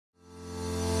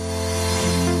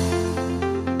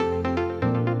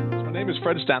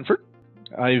Fred Stanford.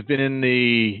 I've been in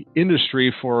the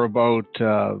industry for about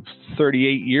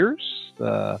 38 years.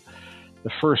 The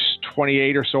first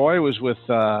 28 or so I was with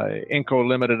Inco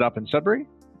Limited up in Sudbury.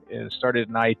 It started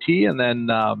in IT and then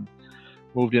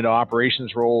moved into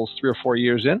operations roles 3 or 4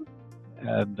 years in,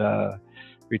 and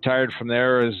retired from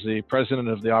there as the president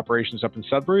of the operations up in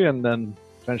Sudbury, and then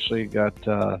eventually got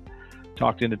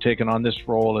talked into taking on this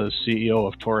role as CEO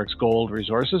of Torex Gold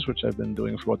Resources, which I've been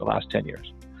doing for about the last 10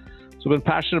 years. So I've been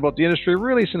passionate about the industry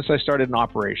really since I started in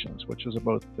operations, which was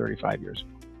about 35 years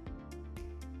ago.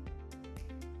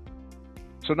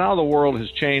 So now the world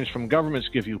has changed from governments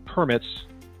give you permits,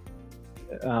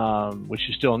 which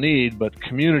you still need, but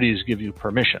communities give you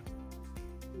permission.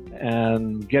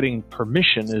 And getting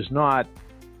permission is not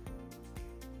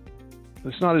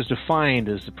as defined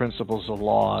as the principles of the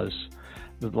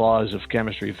laws of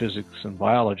chemistry, physics, and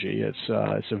biology. It's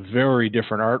a very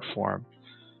different art form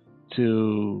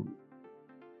to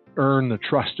earn the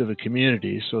trust of a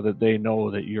community so that they know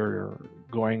that you're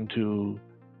going to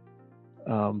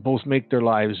both make their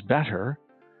lives better,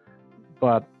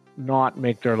 but not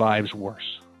make their lives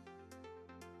worse.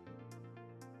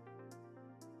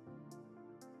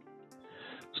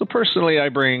 So personally, I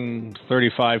bring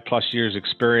 35 plus years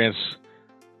experience,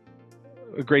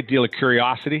 a great deal of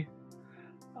curiosity,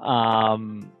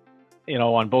 on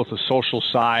both the social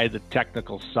side, the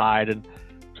technical side, and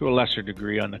to a lesser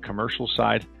degree on the commercial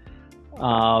side.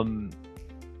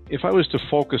 If I was to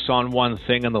focus on one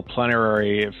thing in the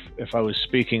plenary, if I was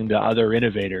speaking to other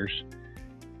innovators,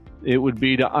 it would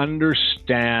be to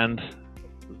understand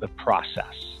the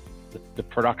process, the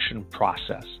production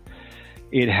process.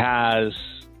 It has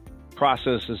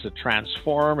processes that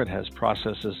transform, it has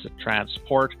processes that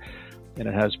transport, and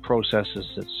it has processes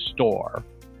that store.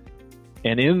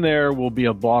 And in there will be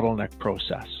a bottleneck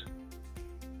process.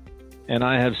 And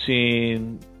I have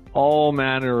seen all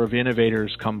manner of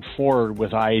innovators come forward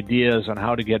with ideas on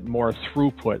how to get more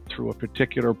throughput through a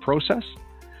particular process.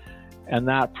 And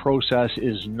that process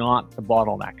is not the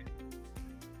bottleneck.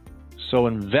 So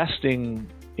investing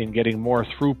in getting more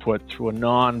throughput through a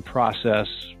non-process,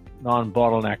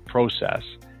 non-bottleneck process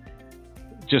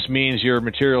just means your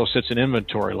material sits in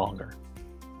inventory longer.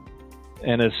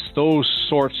 And it's those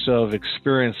sorts of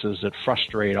experiences that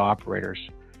frustrate operators,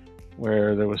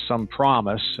 where there was some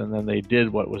promise and then they did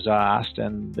what was asked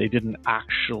and they didn't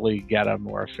actually get a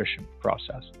more efficient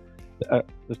process.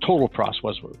 The total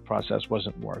process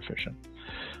wasn't more efficient.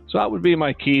 So that would be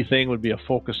my key thing, would be a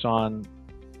focus on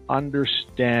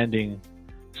understanding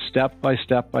step by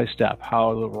step by step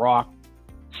how the rock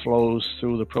flows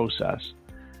through the process,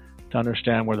 to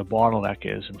understand where the bottleneck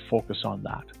is and focus on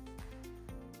that.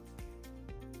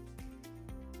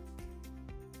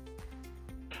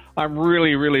 I'm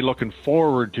really, really looking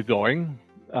forward to going.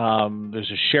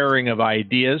 There's a sharing of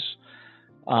ideas.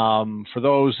 For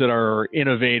those that are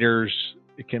innovators,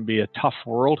 it can be a tough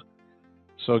world.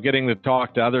 So getting to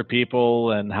talk to other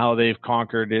people and how they've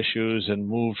conquered issues and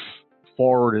moved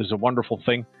forward is a wonderful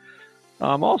thing.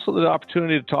 Also the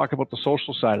opportunity to talk about the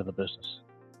social side of the business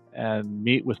and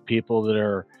meet with people that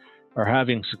are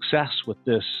having success with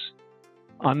this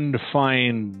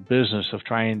undefined business of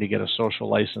trying to get a social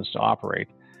license to operate.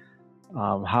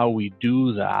 How we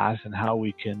do that and how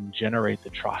we can generate the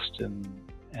trust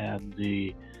and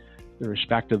the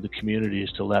respect of the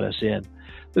communities to let us in.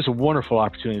 It's a wonderful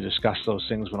opportunity to discuss those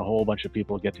things when a whole bunch of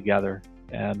people get together,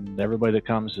 and everybody that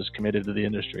comes is committed to the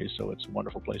industry, so it's a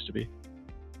wonderful place to be.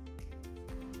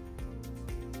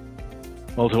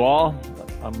 Well, to all,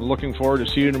 I'm looking forward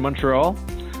to seeing you in Montreal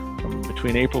from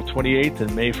between April 28th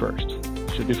and May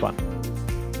 1st. Should be fun.